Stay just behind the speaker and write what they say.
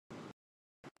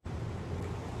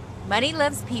Money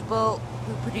loves people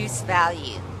who produce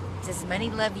value. Does money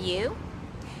love you?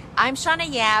 I'm Shauna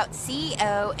Yao,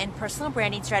 CEO and personal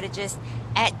branding strategist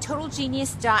at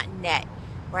TotalGenius.net,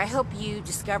 where I help you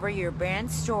discover your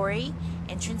brand story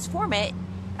and transform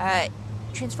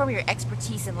your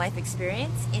expertise and life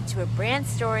experience into a brand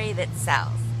story that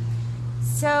sells.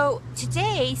 So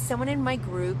today, someone in my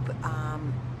group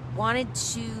wanted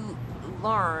to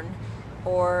learn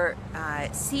or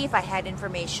see if I had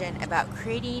information about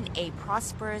creating a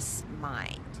prosperous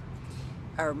mind,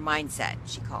 or mindset,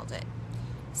 she called it.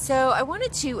 So I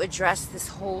wanted to address this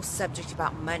whole subject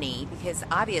about money because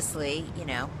obviously,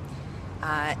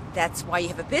 that's why you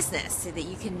have a business, so that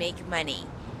you can make money.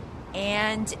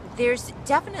 And there's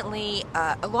definitely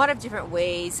a lot of different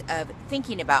ways of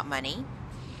thinking about money,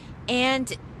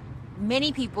 and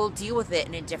many people deal with it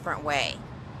in a different way.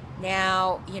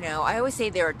 Now, I always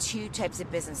say there are two types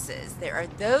of businesses. There are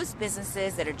those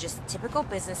businesses that are just typical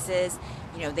businesses.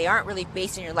 They aren't really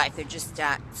based on your life. They're just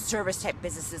service type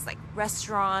businesses like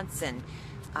restaurants, and,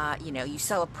 you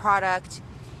sell a product.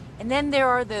 And then there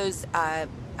are those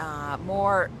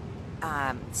more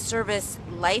service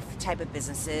life type of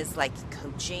businesses like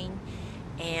coaching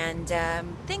and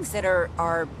things that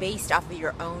are based off of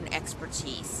your own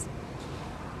expertise.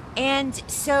 And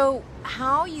so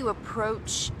how you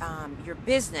approach your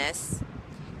business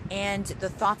and the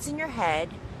thoughts in your head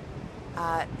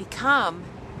become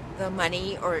the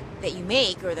money that you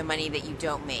make or the money that you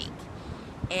don't make.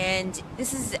 And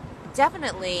this is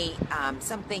definitely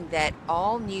something that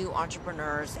all new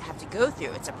entrepreneurs have to go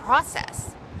through. It's a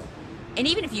process. And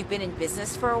even if you've been in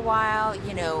business for a while,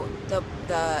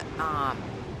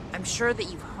 I'm sure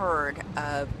that you've heard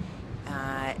of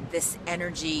this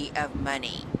energy of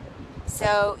money.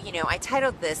 So, I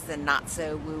titled this the not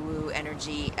so woo-woo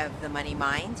energy of the money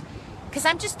mind, because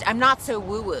I'm not so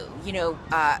woo-woo.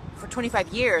 For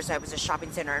 25 years, I was a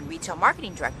shopping center and retail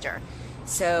marketing director.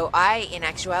 So I, in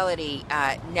actuality,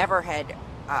 never had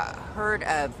heard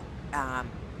of,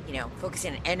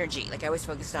 focusing on energy. Like I was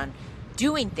focused on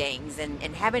doing things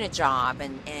and having a job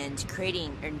and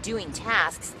creating and doing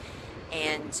tasks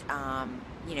and,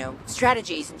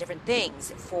 strategies and different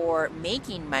things for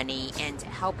making money and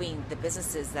helping the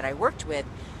businesses that I worked with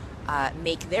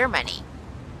make their money.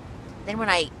 Then when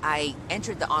I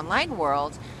entered the online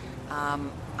world,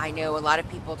 I know a lot of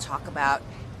people talk about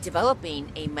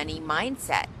developing a money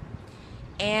mindset.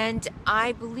 And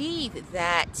I believe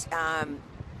that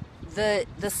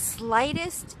the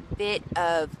slightest bit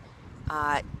of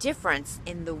difference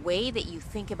in the way that you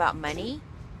think about money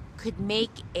could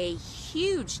make a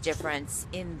huge difference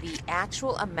in the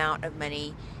actual amount of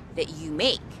money that you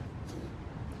make.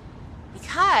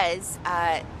 Because,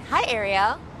 hi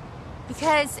Ariel,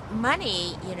 because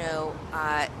money,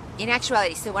 in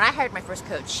actuality, so when I hired my first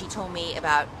coach, she told me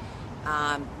about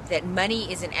that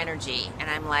money is an energy. And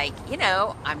I'm like,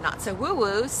 I'm not so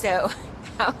woo-woo, so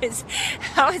how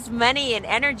is money an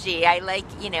energy?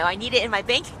 I need it in my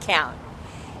bank account.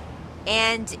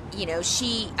 And,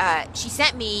 she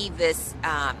sent me this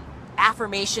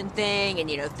affirmation thing and,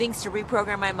 things to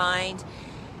reprogram my mind.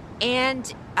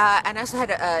 And I also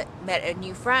had met a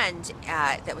new friend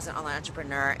that was an online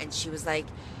entrepreneur, and she was like,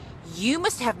 you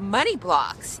must have money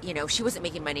blocks. She wasn't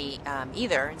making money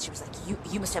either. And she was like,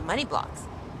 you must have money blocks.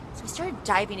 So I started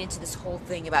diving into this whole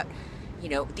thing about,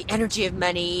 the energy of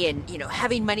money and,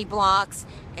 having money blocks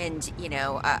and,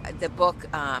 the book,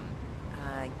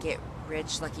 Get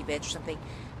Rich, Lucky Bitch or something.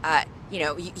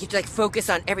 You like focus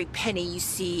on every penny you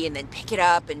see and then pick it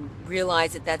up and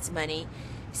realize that that's money.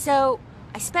 So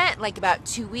I spent like about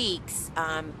 2 weeks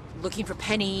looking for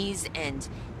pennies and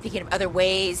thinking of other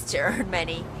ways to earn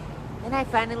money. Then I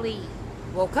finally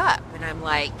woke up and I'm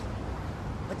like,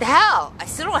 what the hell? I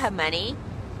still don't have money.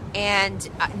 And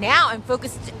now I'm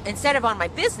focused, instead of on my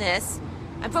business,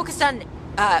 I'm focused on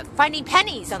finding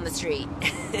pennies on the street.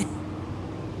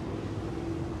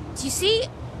 Do you see?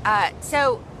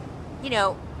 So,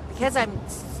 because I'm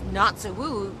not so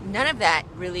woo, none of that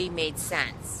really made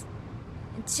sense.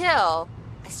 Until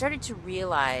I started to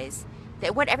realize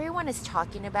that what everyone is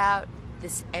talking about,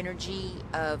 this energy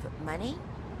of money,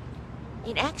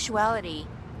 in actuality,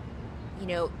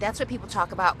 that's what people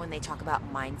talk about when they talk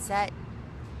about mindset.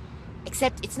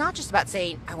 Except it's not just about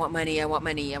saying, I want money, I want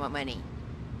money, I want money.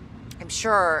 I'm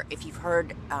sure if you've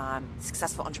heard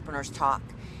successful entrepreneurs talk,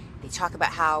 they talk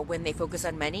about how when they focus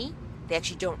on money, they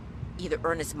actually don't either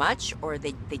earn as much or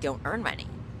they don't earn money.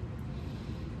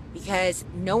 Because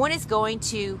no one is going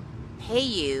to pay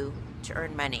you to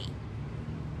earn money.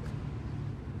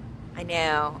 I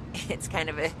know, it's kind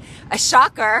of a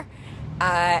shocker.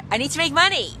 I need to make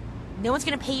money. No one's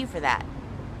going to pay you for that.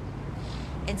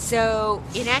 And so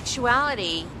in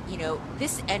actuality,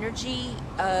 this energy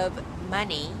of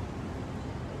money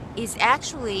is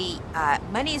actually,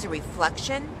 money is a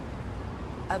reflection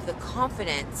of the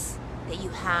confidence that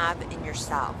you have in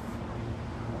yourself.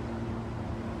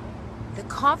 The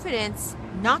confidence,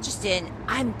 not just in,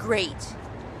 I'm great,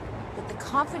 but the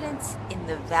confidence in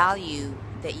the value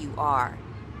that you are,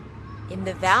 in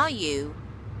the value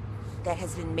that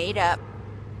has been made up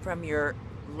from your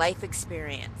life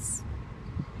experience.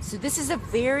 So this is a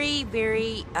very,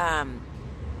 very, I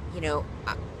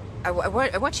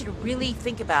want you to really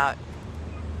think about,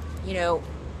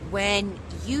 when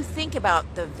you think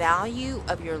about the value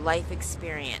of your life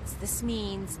experience, this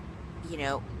means,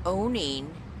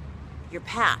 owning your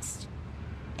past.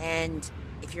 And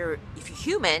if you're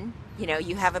human,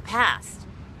 you have a past.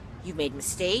 You've made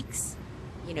mistakes.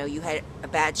 You had a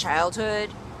bad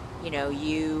childhood.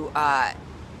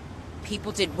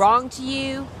 People did wrong to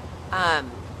you.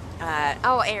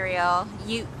 Ariel,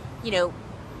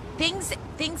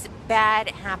 things bad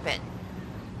happen.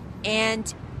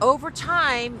 And over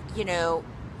time,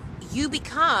 you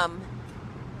become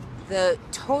the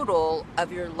total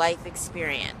of your life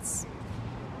experience.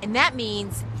 And that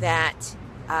means that,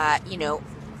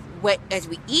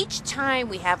 each time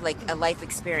we have like a life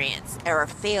experience or a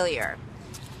failure,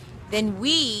 then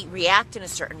we react in a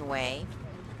certain way.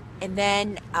 And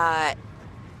then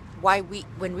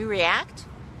when we react,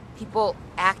 people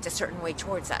act a certain way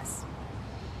towards us.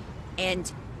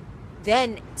 And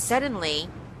then suddenly,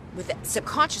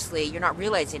 subconsciously, you're not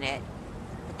realizing it,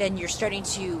 but then you're starting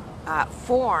to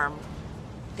form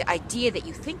the idea that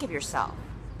you think of yourself.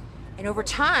 And over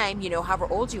time, however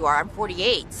old you are, I'm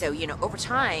 48, so, over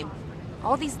time,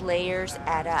 all these layers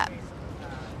add up.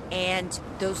 And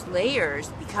those layers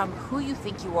become who you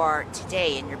think you are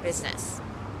today in your business.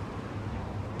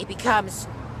 It becomes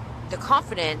the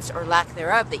confidence or lack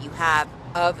thereof that you have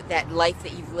of that life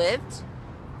that you've lived.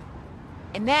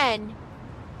 And then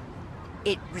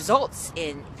it results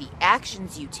in the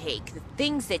actions you take, the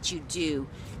things that you do,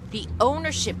 the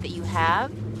ownership that you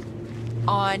have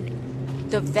on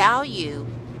the value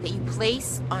that you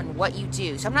place on what you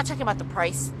do. So I'm not talking about the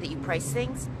price that you price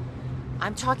things.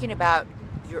 I'm talking about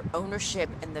your ownership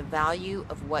and the value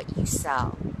of what you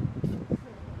sell.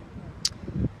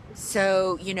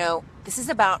 So, this is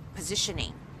about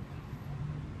positioning.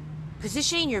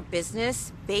 Positioning your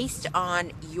business based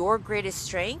on your greatest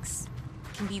strengths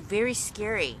can be very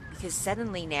scary, because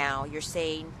suddenly now you're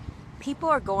saying, people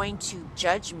are going to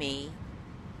judge me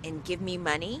and give me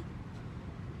money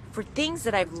for things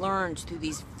that I've learned through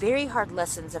these very hard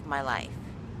lessons of my life.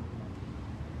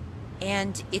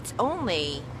 And it's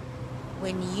only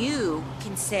when you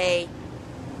can say,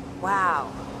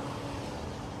 wow,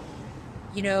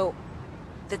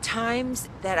 the times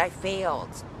that I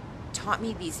failed taught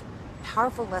me these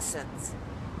powerful lessons,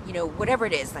 whatever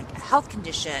it is, like a health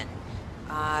condition.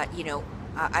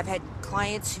 I've had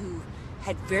clients who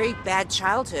had very bad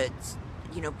childhoods,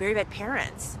 very bad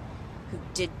parents who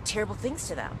did terrible things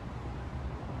to them.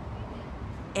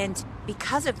 And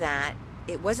because of that,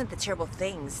 it wasn't the terrible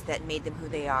things that made them who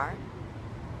they are.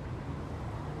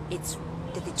 It's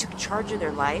that they took charge of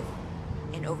their life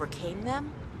and overcame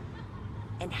them.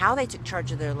 And how they took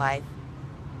charge of their life,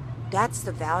 that's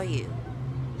the value.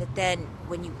 That then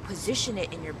when you position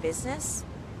it in your business,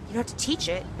 you don't have to teach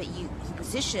it, but you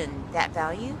position that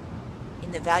value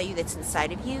in the value that's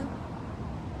inside of you.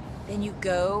 Then you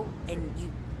go and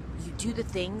you do the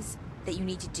things that you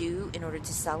need to do in order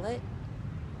to sell it.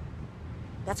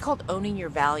 That's called owning your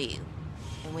value.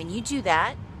 And when you do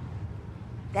that,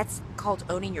 that's called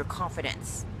owning your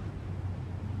confidence.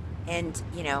 And,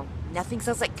 nothing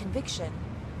sounds like conviction.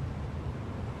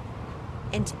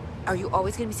 And are you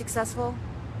always going to be successful?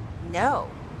 No.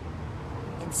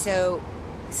 And so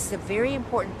this is a very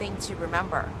important thing to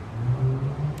remember.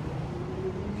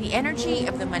 The energy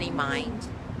of the money mind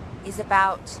is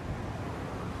about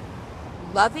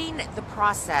loving the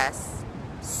process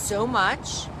so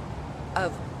much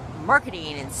of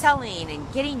marketing and selling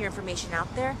and getting your information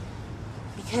out there,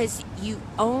 because you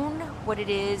own what it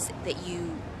is that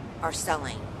you are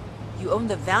selling. You own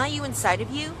the value inside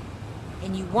of you,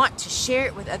 and you want to share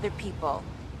it with other people.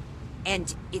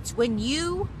 And it's when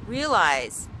you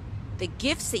realize the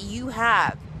gifts that you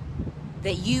have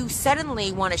that you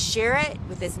suddenly want to share it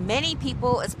with as many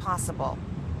people as possible,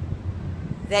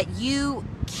 that you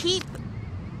keep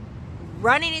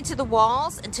running into the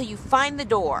walls until you find the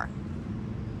door.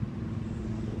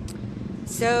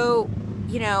 So,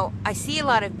 I see a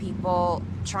lot of people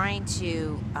trying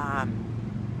to, I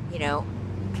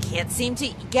can't seem to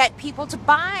get people to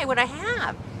buy what I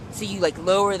have. So you like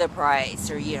lower the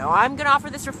price, or, you know, I'm going to offer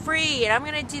this for free and I'm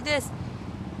going to do this.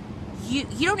 You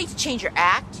don't need to change your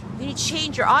act. You need to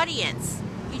change your audience.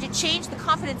 You need to change the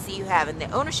confidence that you have and the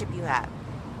ownership you have.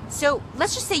 So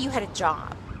let's just say you had a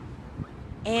job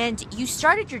and you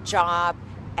started your job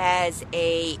as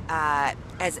a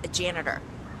janitor.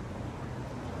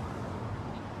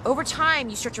 Over time,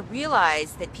 you start to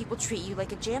realize that people treat you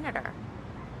like a janitor.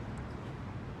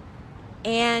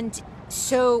 And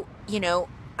so, you know,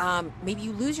 maybe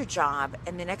you lose your job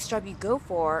and the next job you go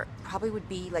for probably would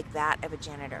be like that of a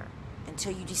janitor,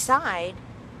 until you decide,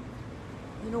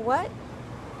 you know what?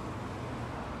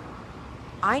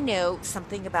 I know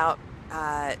something about,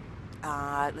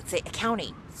 let's say,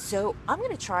 accounting. So I'm going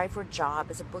to try for a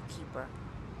job as a bookkeeper.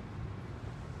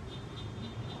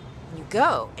 And you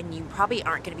go, and you probably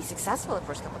aren't going to be successful the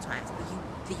first couple times,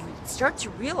 but you start to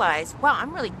realize, wow,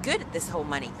 I'm really good at this whole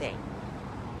money thing.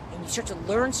 And you start to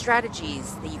learn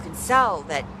strategies that you can sell,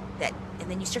 and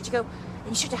then you start to go, and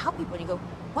you start to help people, and you go,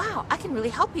 wow, I can really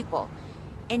help people.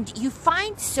 And you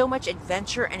find so much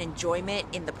adventure and enjoyment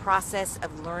in the process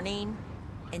of learning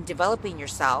and developing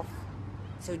yourself.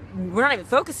 So we're not even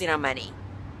focusing on money.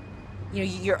 You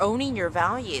know, you're owning your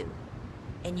value,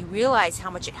 and you realize how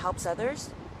much it helps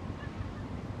others.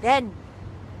 Then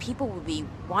people will be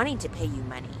wanting to pay you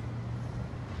money.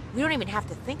 We don't even have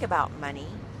to think about money,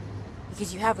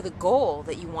 because you have the goal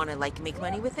that you want to like make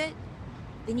money with it.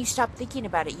 Then you stop thinking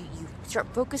about it. You start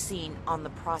focusing on the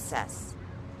process.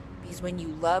 Because when you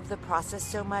love the process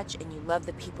so much and you love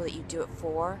the people that you do it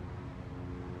for,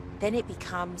 then it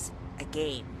becomes a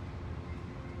game.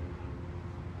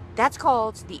 That's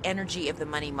called the energy of the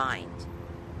money mind.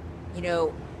 You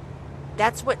know,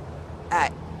 that's what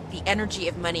the energy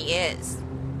of money is.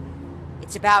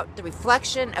 It's about the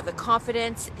reflection of the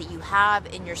confidence that you have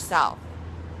in yourself,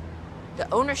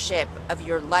 the ownership of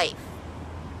your life,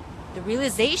 the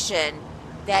realization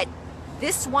that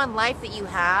this one life that you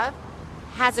have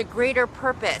has a greater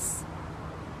purpose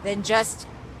than just,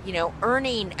 you know,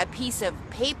 earning a piece of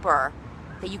paper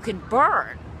that you can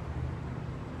burn.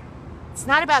 It's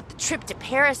not about the trip to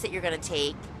Paris that you're going to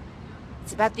take.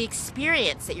 It's about the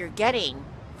experience that you're getting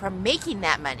from making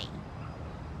that money.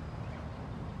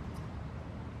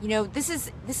 You know, this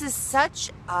is such,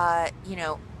 you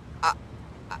know,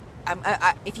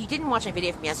 if you didn't watch my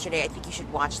video from yesterday, I think you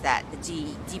should watch that, the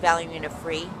devaluing of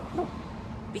free.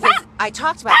 Because I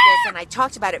talked about this, and I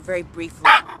talked about it very briefly.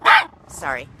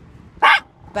 Sorry.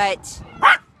 But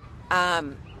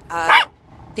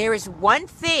there's one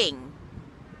thing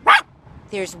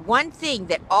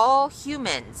that all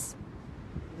humans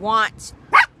want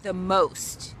the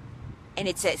most. And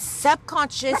it's a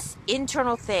subconscious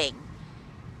internal thing.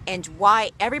 And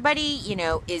why everybody, you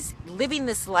know, is living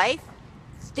this life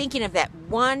thinking of that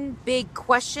one big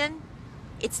question.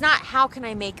 It's not how can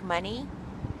I make money?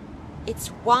 It's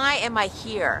why am I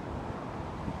here?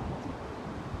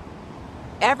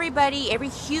 Everybody, every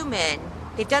human,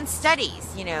 they've done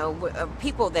studies, you know, of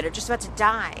people that are just about to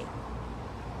die.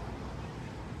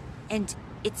 And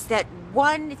it's that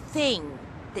one thing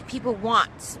that people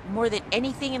want more than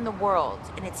anything in the world.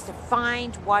 And it's to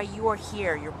find why you are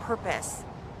here, your purpose.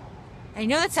 And I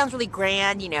know that sounds really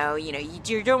grand, you know,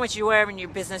 you're doing what you do in your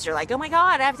business. You're like, oh my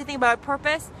God, I have to think about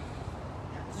purpose.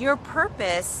 Your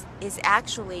purpose is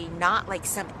actually not like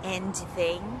some end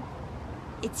thing.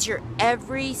 It's your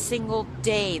every single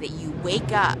day that you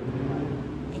wake up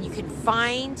and you can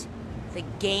find the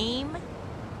game,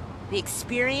 the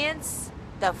experience,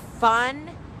 the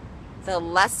fun, the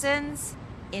lessons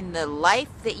in the life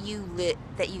that you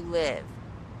live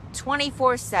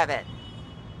 24/7.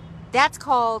 That's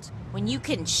called when you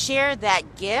can share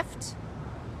that gift,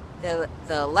 the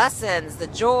lessons, the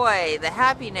joy, the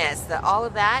happiness, all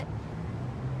of that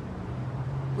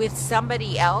with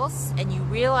somebody else, and you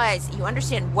realize, you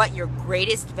understand what your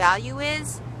greatest value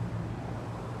is.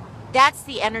 That's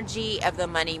the energy of the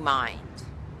money mind.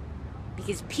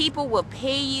 Because people will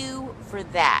pay you for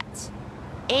that.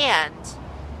 And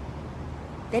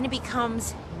then it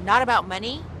becomes not about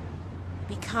money.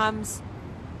 It becomes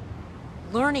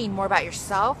learning more about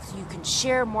yourself so you can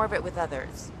share more of it with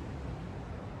others.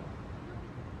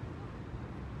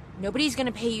 Nobody's going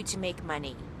to pay you to make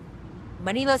money.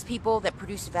 Money loves people that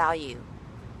produce value.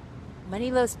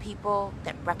 Money loves people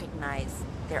that recognize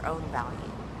their own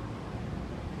value.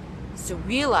 So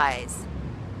realize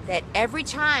that every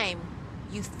time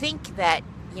you think that,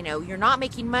 you know, you're not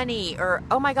making money, or,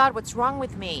 oh my God, what's wrong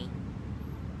with me?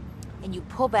 And you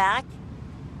pull back,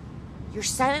 you're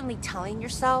silently telling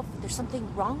yourself, there's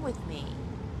something wrong with me.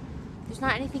 There's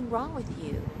not anything wrong with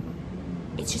you.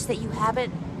 It's just that you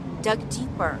haven't dug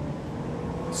deeper.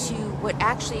 to what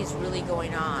actually is really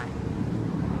going on.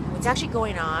 What's actually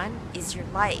going on is your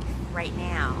life right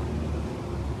now.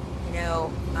 You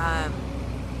know,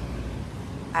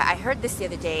 I heard this the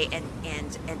other day, and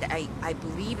I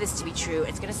believe this to be true.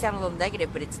 It's going to sound a little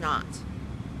negative, but it's not.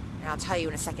 And I'll tell you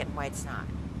in a second why it's not.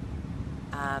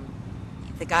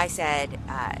 The guy said,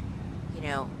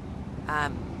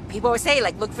 people always say,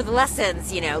 like, look for the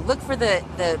lessons, look for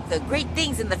the great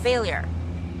things in the failure.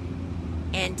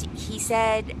 And he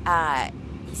said,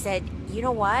 you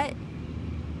know what?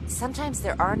 Sometimes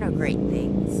there are no great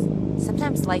things.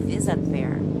 Sometimes life is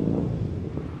unfair.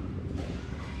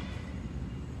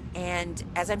 And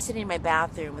as I'm sitting in my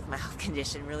bathroom with my health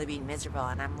condition really being miserable,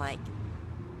 and I'm like,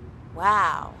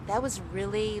 wow, that was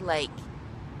really like,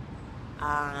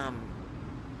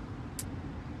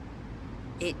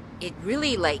 it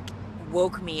really like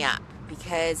woke me up,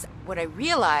 because what I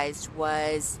realized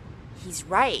was he's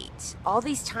right. All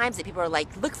these times that people are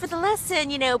like, look for the lesson,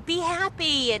 be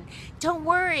happy and don't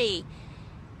worry.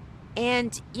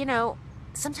 And,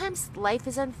 sometimes life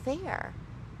is unfair.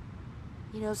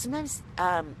 Sometimes,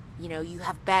 you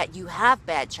have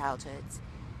bad childhoods.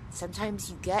 Sometimes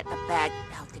you get a bad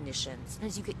health condition.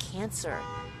 Sometimes you get cancer.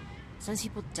 Sometimes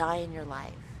people die in your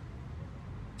life.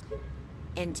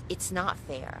 And it's not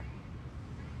fair.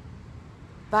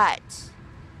 But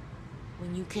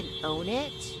when you can own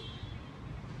it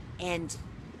and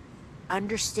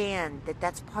understand that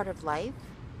that's part of life,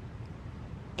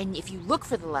 and if you look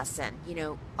for the lesson,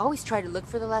 always try to look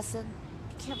for the lesson.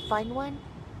 If you can't find one,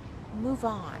 move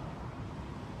on.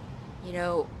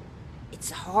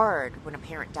 It's hard when a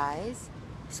parent dies,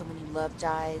 someone you love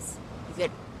dies, you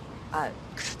get a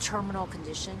terminal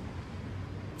condition.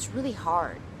 It's really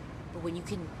hard. But when you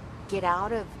can get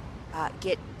out of,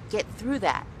 get through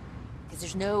that,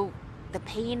 because the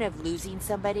pain of losing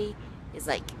somebody is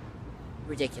like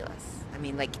ridiculous. I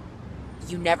mean, like,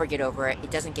 you never get over it. It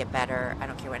doesn't get better. I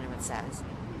don't care what anyone says.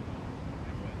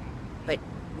 But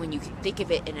when you can think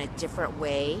of it in a different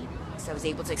way, so I was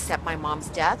able to accept my mom's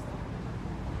death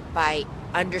by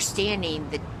understanding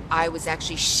that I was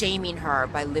actually shaming her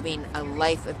by living a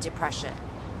life of depression.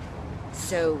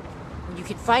 So when you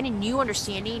can find a new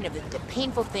understanding of the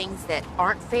painful things that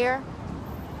aren't fair,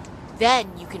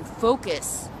 then you can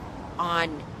focus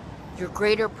on your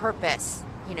greater purpose,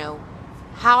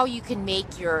 how you can make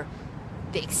the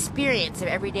experience of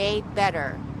every day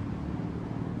better.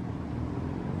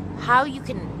 How you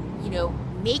can,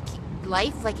 make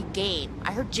life like a game.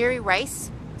 I heard Jerry Rice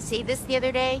say this the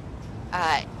other day,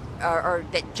 or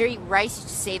that Jerry Rice used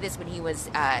to say this when he was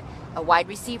a wide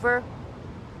receiver.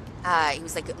 He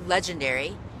was like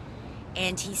legendary.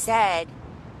 And he said,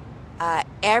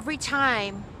 every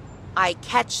time I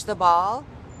catch the ball,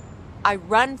 I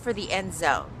run for the end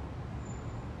zone.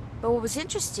 But what was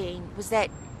interesting was that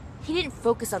he didn't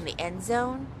focus on the end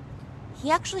zone. He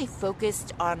actually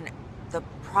focused on the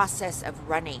process of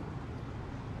running.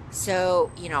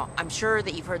 So, I'm sure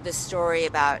that you've heard this story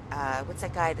about, what's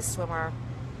that guy, the swimmer?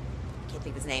 I can't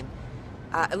think of his name.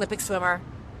 Olympic swimmer.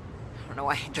 I don't know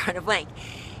why I'm drawing a blank.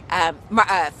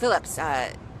 Phillips,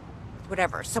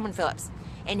 someone Phillips.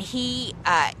 And his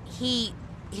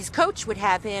coach would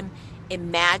have him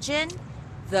imagine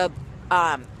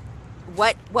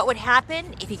what would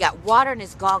happen if he got water in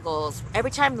his goggles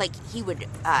every time, like, he would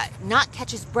not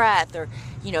catch his breath, or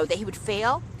that he would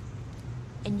fail.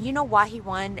 And you know why he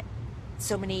won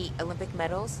so many Olympic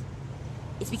medals?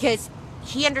 It's because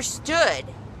he understood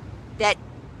that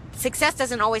success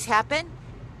doesn't always happen.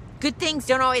 Good things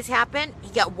don't always happen. He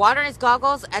got water in his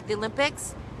goggles at the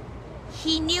Olympics.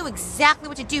 He knew exactly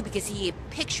what to do because he had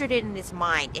pictured it in his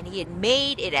mind, and he had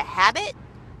made it a habit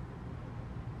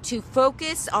to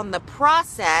focus on the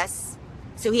process.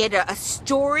 So he had a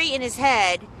story in his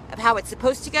head of how it's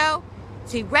supposed to go.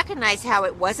 So he recognized how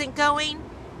it wasn't going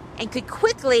and could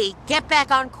quickly get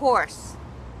back on course.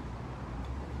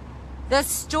 The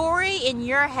story in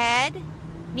your head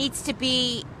needs to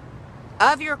be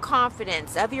of your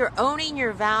confidence, of your owning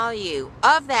your value,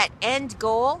 of that end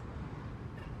goal.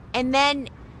 And then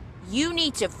you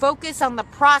need to focus on the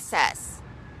process,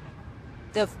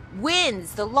 the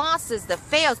wins, the losses, the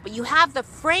fails, but you have the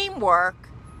framework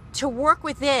to work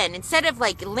within. Instead of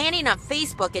like landing on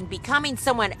Facebook and becoming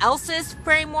someone else's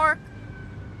framework,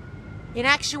 in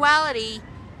actuality,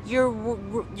 you're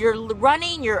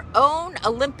running your own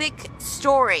Olympic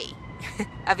story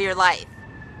of your life.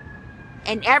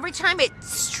 And every time it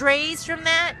strays from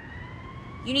that,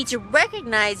 you need to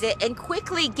recognize it and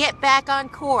quickly get back on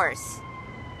course.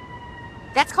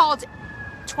 That's called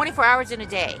 24 hours in a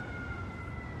day.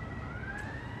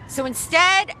 So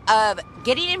instead of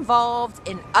getting involved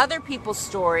in other people's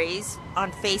stories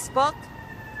on Facebook,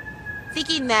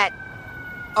 thinking that,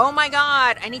 oh my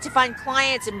God, I need to find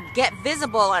clients and get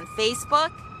visible on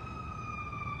Facebook,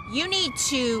 you need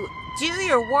to do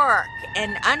your work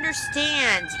and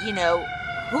understand,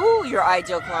 who your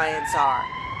ideal clients are.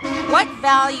 What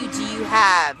value do you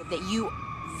have that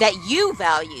you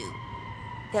value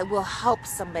that will help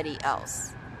somebody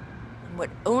else? And what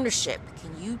ownership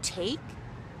can you take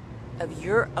of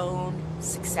your own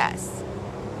success?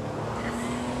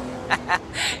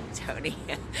 Tony.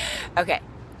 Okay.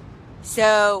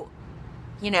 So,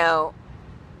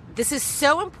 this is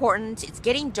so important. It's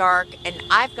getting dark, and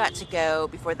I've got to go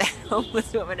before that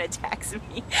homeless woman attacks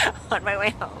me on my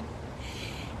way home.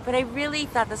 But I really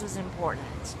thought this was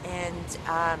important. And,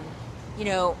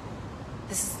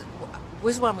 this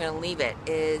is where I'm going to leave it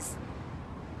is,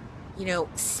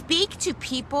 speak to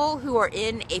people who are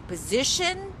in a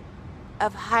position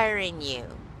of hiring you.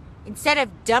 Instead of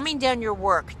dumbing down your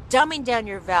work, dumbing down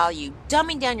your value,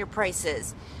 dumbing down your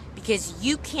prices because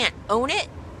you can't own it,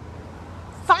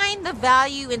 find the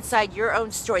value inside your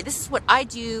own story. This is what I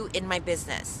do in my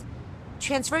business.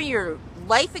 Transfer your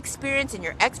life experience and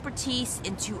your expertise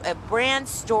into a brand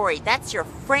story. That's your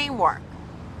framework.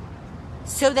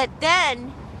 So that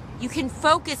then you can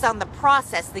focus on the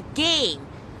process, the game.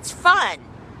 It's fun.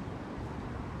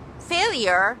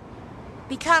 Failure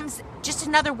becomes just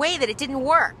another way that it didn't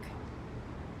work.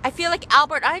 I feel like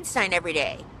Albert Einstein every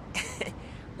day.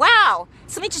 Wow,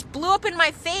 something just blew up in my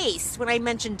face when I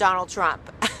mentioned Donald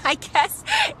Trump. I guess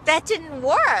that didn't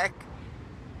work.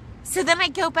 So then I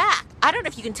go back. I don't know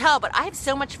if you can tell, but I have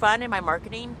so much fun in my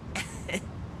marketing.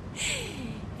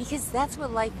 Because that's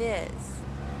what life is.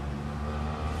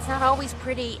 It's not always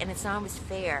pretty and it's not always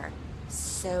fair.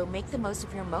 So make the most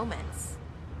of your moments.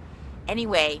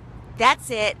 Anyway,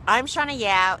 that's it. I'm Shauna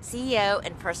Yao, CEO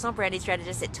and personal branding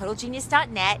strategist at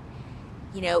TotalGenius.net.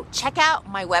 Check out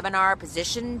my webinar,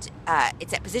 Positioned.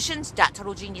 It's at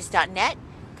positions.totalgenius.net.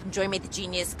 Come join me at the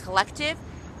Genius Collective.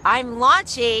 I'm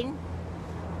launching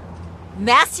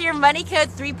Master Your Money Code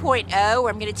 3.0,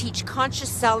 where I'm going to teach conscious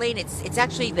selling. It's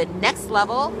actually the next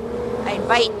level. I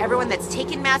invite everyone that's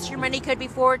taken Master Your Money Code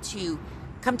before to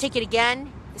come take it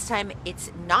again. This time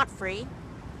it's not free,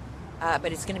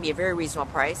 but it's going to be a very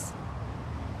reasonable price.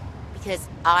 Because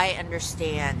I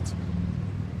understand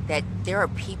that there are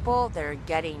people that are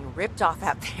getting ripped off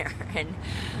out there, and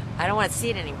I don't want to see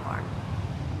it anymore.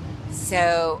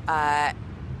 So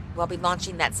we'll be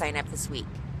launching that sign up this week.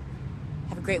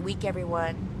 Have a great week,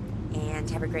 everyone, and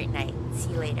have a great night.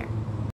 See you later.